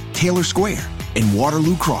Hilliard, Taylor Square, and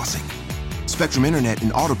Waterloo Crossing. Spectrum Internet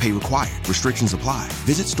and autopay required. Restrictions apply.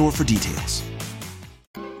 Visit store for details.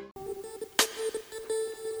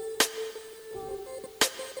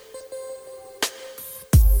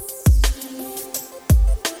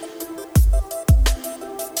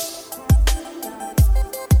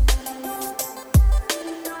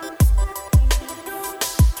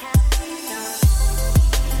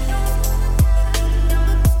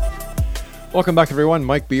 Welcome back, everyone.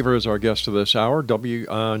 Mike Beaver is our guest of this hour.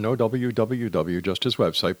 www, just his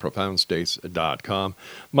website, profoundstates.com.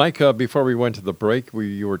 Mike, before we went to the break,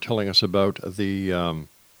 you were telling us about the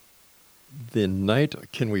night.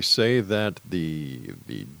 Can we say that the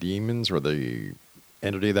demons or the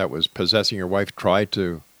entity that was possessing your wife tried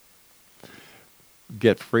to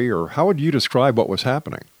get free? Or how would you describe what was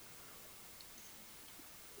happening?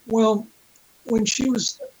 Well, when she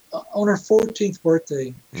was on her 14th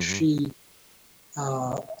birthday, she...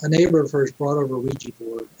 a neighbor of hers brought over a Ouija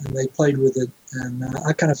board, and they played with it, and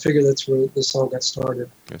I kind of figured that's where this all got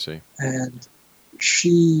started. I see. And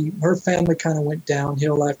her family kind of went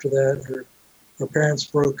downhill after that. Her parents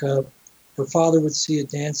broke up. Her father would see a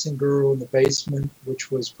dancing girl in the basement,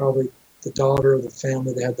 which was probably the daughter of the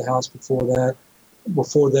family that had the house before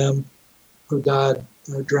them, who died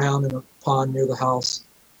drowned in a pond near the house.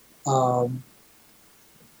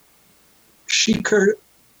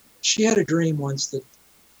 She had a dream once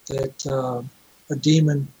that a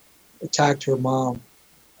demon attacked her mom,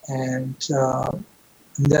 and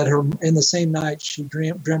that in the same night she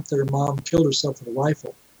dreamt that her mom killed herself with a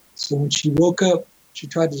rifle. So when she woke up, she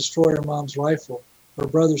tried to destroy her mom's rifle. Her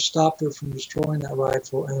brother stopped her from destroying that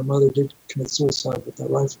rifle, and her mother did commit suicide with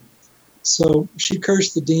that rifle. So she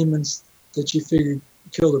cursed the demons that she figured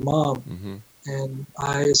killed her mom, and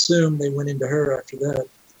I assume they went into her after that.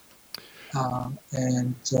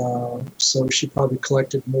 So she probably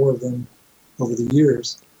collected more of them over the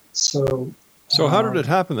years. So how did it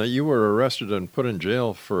happen that you were arrested and put in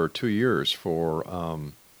jail for 2 years for?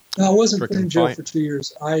 No, I wasn't put in jail for 2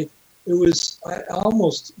 years. I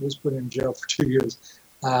almost was put in jail for 2 years.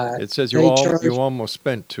 It says you almost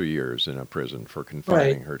spent 2 years in a prison for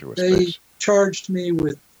confining her to a space. They charged me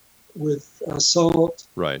with assault,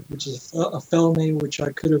 right, which is a felony, which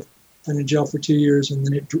I could have been in jail for 2 years, and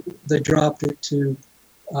then they dropped it to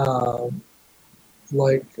I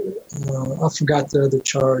forgot the other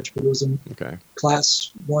charge, but it was a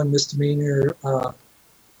class 1 misdemeanor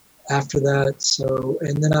after that. So,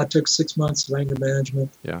 and then I took 6 months of anger management.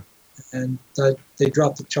 Yeah. And they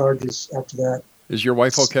dropped the charges after that. Is your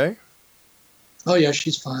wife okay? Oh yeah,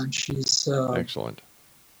 she's fine. She's excellent.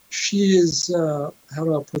 She is. How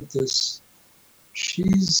do I put this?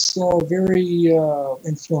 She's very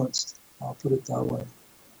influenced. I'll put it that way.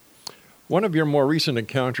 One of your more recent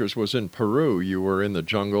encounters was in Peru. You were in the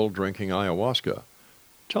jungle drinking ayahuasca.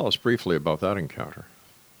 Tell us briefly about that encounter.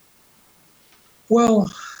 Well,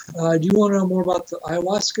 do you want to know more about the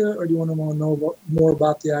ayahuasca, or do you want to know more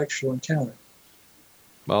about the actual encounter?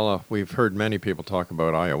 Well, we've heard many people talk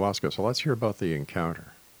about ayahuasca, so let's hear about the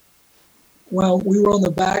encounter. Well, we were on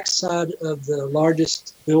the back side of the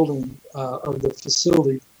largest building of the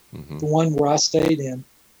facility, the one where I stayed in,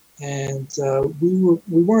 and we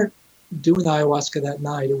weren't doing ayahuasca that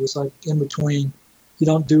night. It was like in between. You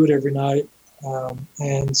don't do it every night,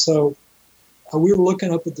 and so we were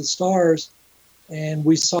looking up at the stars, and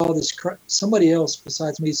we saw this. Somebody else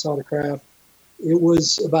besides me saw the craft. It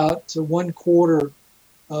was about 1/4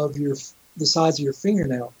 of the size of your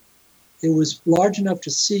fingernail. It was large enough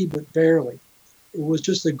to see, but barely. It was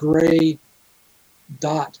just a gray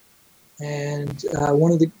dot. And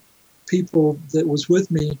one of the people that was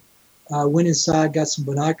with me went inside, got some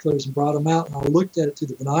binoculars, and brought them out. And I looked at it through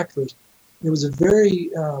the binoculars. It was a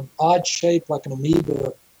very odd shape, like an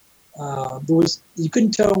amoeba. You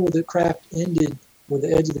couldn't tell where the craft ended, where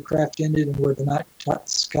the edge of the craft ended, and where the night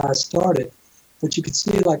sky started. But you could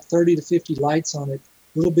see like 30 to 50 lights on it,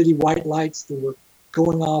 little bitty white lights that were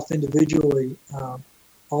going off individually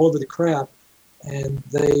all over the craft, and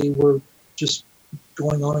they were just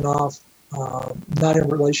going on and off not in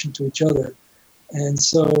relation to each other. And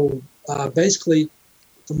so basically,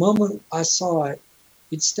 the moment I saw it,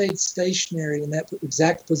 it stayed stationary in that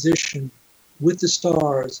exact position with the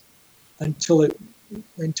stars until I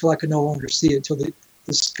could no longer see it, until the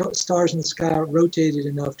stars in the sky rotated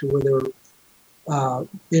enough to where they were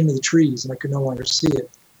into the trees and I could no longer see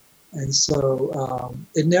it. And so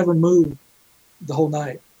it never moved the whole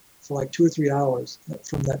night for like 2 or 3 hours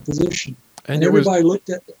from that position. And everybody looked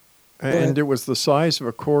at it. And it was the size of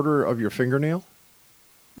a quarter of your fingernail?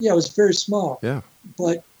 Yeah, it was very small. Yeah.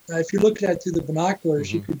 But if you looked at it through the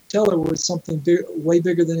binoculars, you could tell it was something way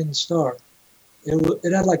bigger than any star.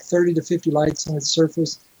 It had like 30 to 50 lights on its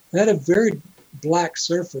surface. It had a very black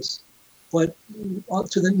surface, but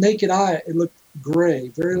to the naked eye, it looked gray,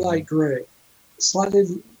 very light gray,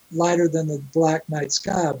 slightly lighter than the black night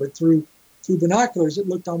sky, but through binoculars, it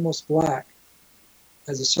looked almost black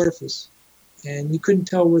as a surface. And you couldn't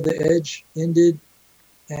tell where the edge ended.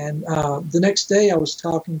 And the next day I was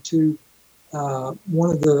talking to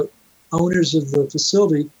one of the owners of the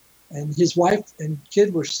facility, and his wife and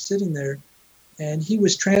kid were sitting there, and he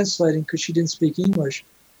was translating because she didn't speak English.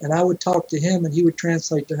 And I would talk to him and he would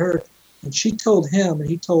translate to her. And she told him, and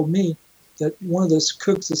he told me, that one of the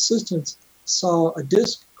cook's assistants saw a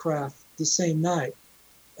disc craft the same night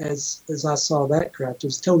as I saw that craft. It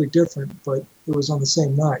was totally different, but it was on the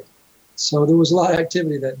same night. So there was a lot of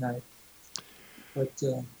activity that night. But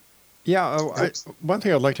one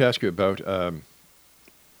thing I'd like to ask you about,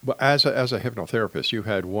 as a hypnotherapist, you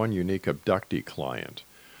had one unique abductee client.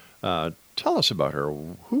 Tell us about her.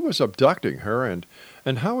 Who was abducting her,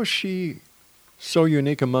 and how is she so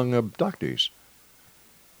unique among abductees?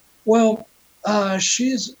 Well,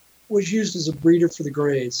 she was used as a breeder for the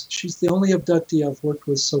Greys. She's the only abductee I've worked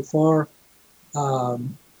with so far.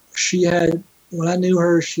 When I knew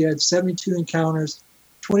her, she had 72 encounters,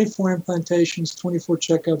 24 implantations, 24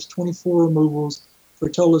 checkups, 24 removals, for a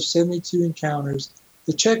total of 72 encounters.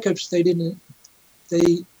 The checkups,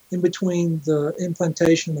 in between the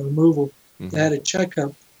implantation and the removal, they had a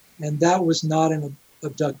checkup, and that was not an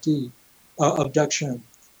abduction.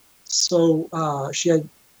 So she had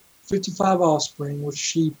 55 offspring, which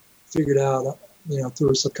she figured out, through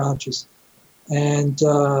her subconscious. And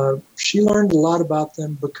she learned a lot about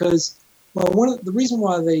them because, the reason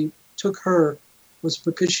why they took her was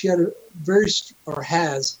because she had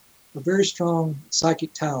has a very strong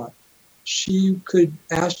psychic talent. She could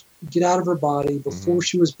get out of her body before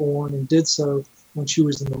she was born, and did so when she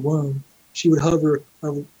was in the womb. She would hover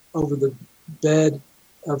over the bed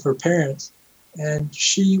of her parents, and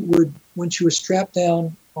she would, when she was strapped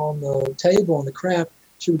down on the table on the craft,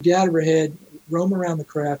 she would get out of her head, roam around the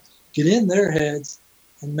craft, get in their heads,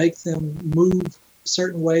 and make them move a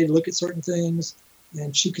certain way, look at certain things,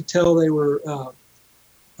 and she could tell they were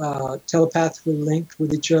telepathically linked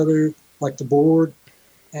with each other, like the board.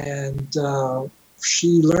 And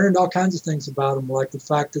she learned all kinds of things about them, like the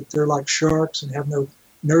fact that they're like sharks and have no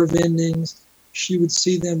nerve endings. She would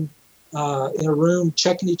see them in a room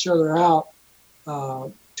checking each other out.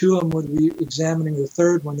 Two of them would be examining the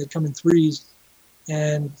third one. They come in threes.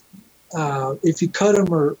 And if you cut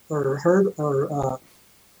them or hurt or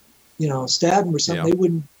stab them or something, they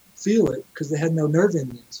wouldn't feel it because they had no nerve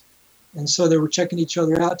endings. And so they were checking each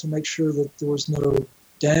other out to make sure that there was no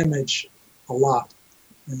damage a lot.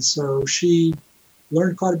 And so she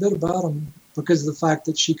learned quite a bit about them because of the fact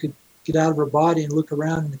that she could get out of her body and look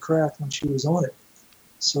around in the craft when she was on it.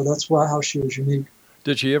 So that's how she was unique.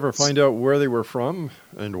 Did she ever find out where they were from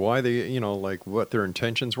and why they, what their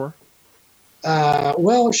intentions were?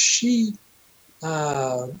 Well, she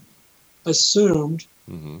assumed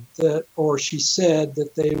that, or she said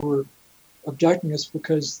that they were abducting us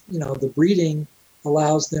because, the breeding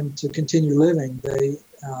allows them to continue living.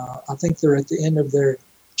 I think they're at the end of their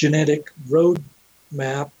genetic road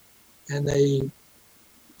map, and I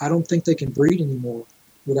don't think they can breed anymore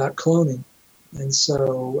without cloning. And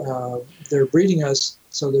so they're breeding us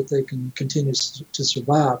so that they can continue to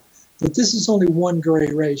survive. But this is only one gray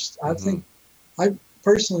race. I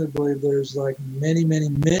personally believe there's like many, many,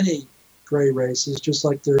 many gray races, just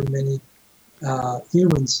like there are many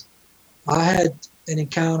humans. I had an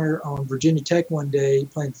encounter on Virginia Tech one day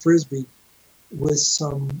playing Frisbee with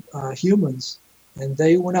some humans, and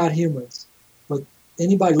they were not humans. But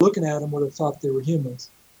anybody looking at them would have thought they were humans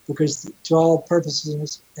because to all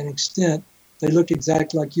purposes and extent, they looked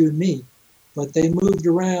exactly like you and me. But they moved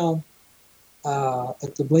around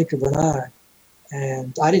at the blink of an eye.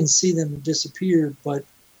 And I didn't see them disappear, but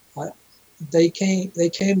they came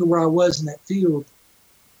to where I was in that field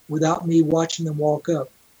without me watching them walk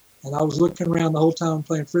up. And I was looking around the whole time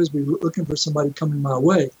playing Frisbee, looking for somebody coming my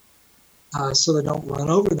way. so they don't run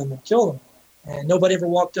over them and kill them. And nobody ever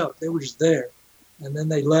walked up. They were just there. And then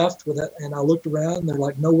they left with it, and I looked around, and they're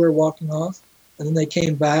like nowhere walking off. And then they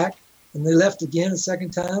came back, and they left again a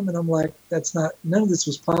second time, and I'm like, none of this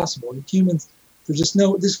was possible. Humans, this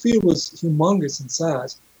field was humongous in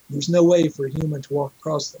size. There's no way for a human to walk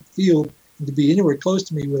across the field and to be anywhere close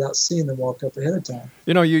to me without seeing them walk up ahead of time.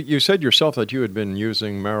 You know, you said yourself that you had been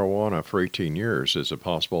using marijuana for 18 years. Is it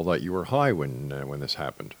possible that you were high when this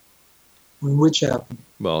happened? When which happened?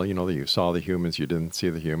 Well, you know, that you saw the humans, you didn't see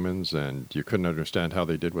the humans, and you couldn't understand how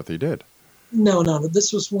they did what they did. No.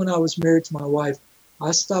 This was when I was married to my wife.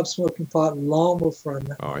 I stopped smoking pot long before I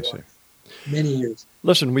met my wife. See. Many years.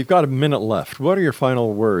 Listen, we've got a minute left. What are your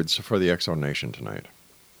final words for the X Zone Nation tonight?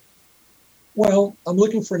 Well, I'm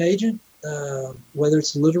looking for an agent, whether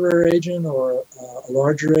it's a literary agent or a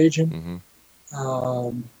larger agent. Mm-hmm.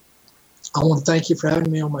 I want to thank you for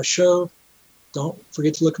having me on my show. Don't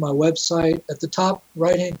forget to look at my website. At the top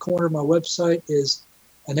right-hand corner of my website is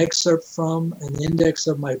an excerpt from an index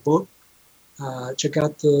of my book. Check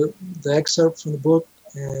out the excerpt from the book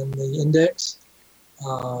and the index.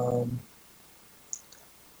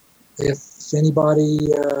 If anybody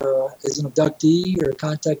is an abductee or a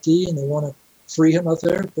contactee and they want a free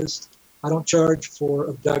hypnotherapist, I don't charge for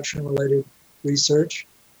abduction-related research.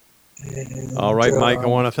 And, all right, Mike, I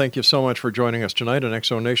want to thank you so much for joining us tonight on X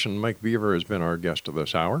Zone Nation. Mike Beaver has been our guest of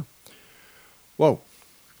this hour. Whoa.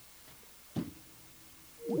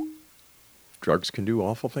 Drugs can do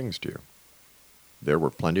awful things to you. There were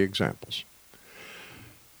plenty of examples.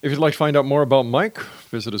 If you'd like to find out more about Mike,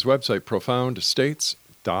 visit his website,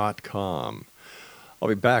 profoundstates.com. I'll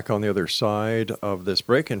be back on the other side of this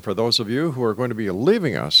break, and for those of you who are going to be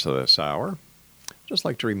leaving us this hour, I'd just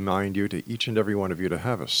like to remind you, to each and every one of you, to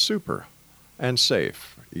have a super and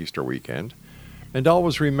safe Easter weekend. And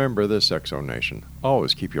always remember this, X Zone Nation.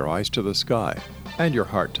 Always keep your eyes to the sky and your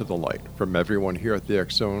heart to the light. From everyone here at the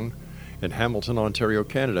X Zone in Hamilton, Ontario,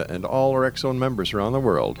 Canada, and all our X Zone members around the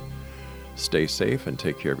world, stay safe and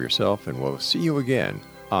take care of yourself, and we'll see you again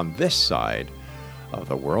on this side of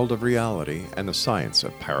the world of reality and the science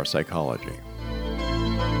of parapsychology.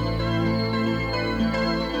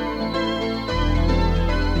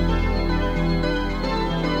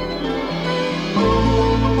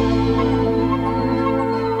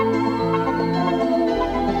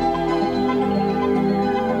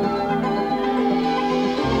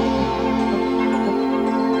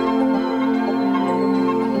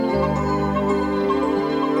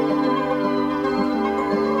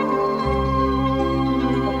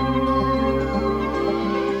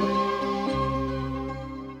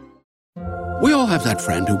 We all have that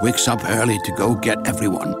friend who wakes up early to go get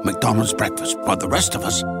everyone McDonald's breakfast, while the rest of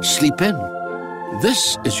us sleep in.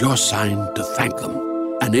 This is your sign to thank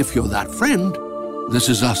them. And if you're that friend, this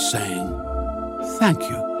is us saying thank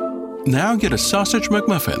you. Now get a sausage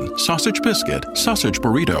McMuffin, sausage biscuit, sausage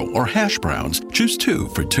burrito, or hash browns. Choose 2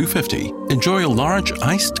 for $2.50. Enjoy a large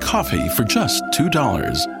iced coffee for just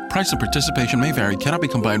 $2. Price and participation may vary. Cannot be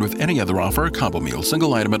combined with any other offer or combo meal.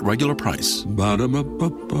 Single item at regular price.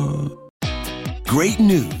 Ba-da-ba-ba-ba. Great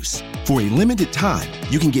news! For a limited time,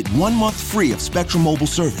 you can get 1 month free of Spectrum Mobile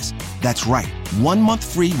service. That's right, 1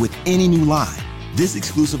 month free with any new line. This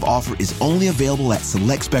exclusive offer is only available at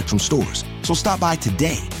select Spectrum stores, so stop by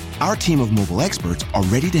today. Our team of mobile experts are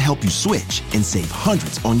ready to help you switch and save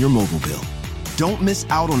hundreds on your mobile bill. Don't miss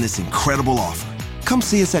out on this incredible offer. Come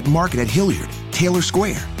see us at Market at Hilliard, Taylor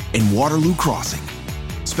Square, and Waterloo Crossing.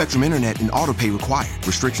 Spectrum Internet and autopay required.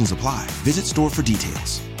 Restrictions apply. Visit store for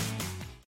details.